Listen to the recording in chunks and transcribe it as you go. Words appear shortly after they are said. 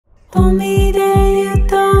Told me that you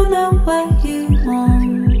don't know what you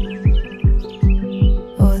want.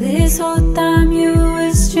 Oh, this whole time you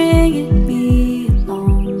were stringing me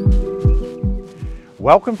along.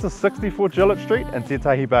 Welcome to 64 Jillet Street in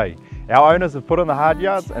Titahi Bay. Our owners have put in the hard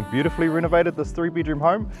yards and beautifully renovated this 3-bedroom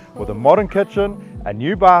home with a modern kitchen, a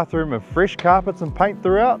new bathroom and fresh carpets and paint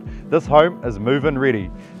throughout. This home is move-in ready.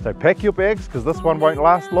 So pack your bags because this one won't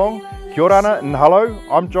last long. Kia ora and hello,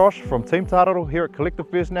 I'm Josh from Team Tāraro here at Collective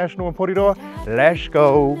First National in Porirua. Let's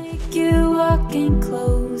go! Make you walk and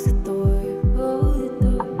close the door.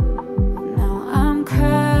 Now I'm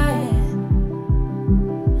crying,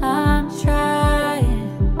 I'm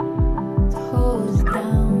trying to hold it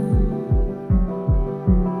down.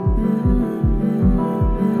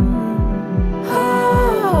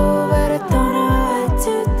 Oh, but I don't know what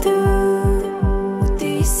to do. What do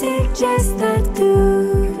you suggest I do?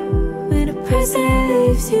 When a person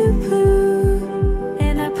leaves you blue,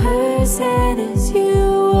 and that person is you.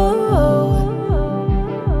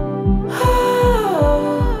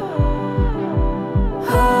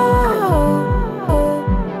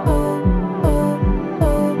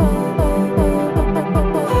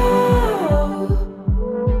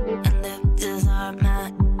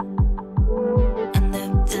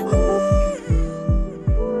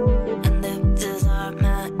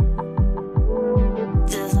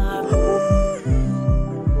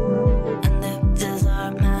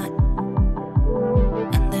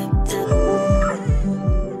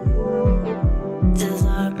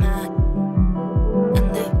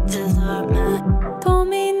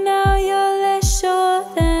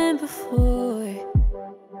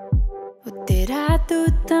 What did I do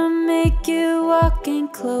to make you walk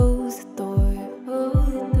and close the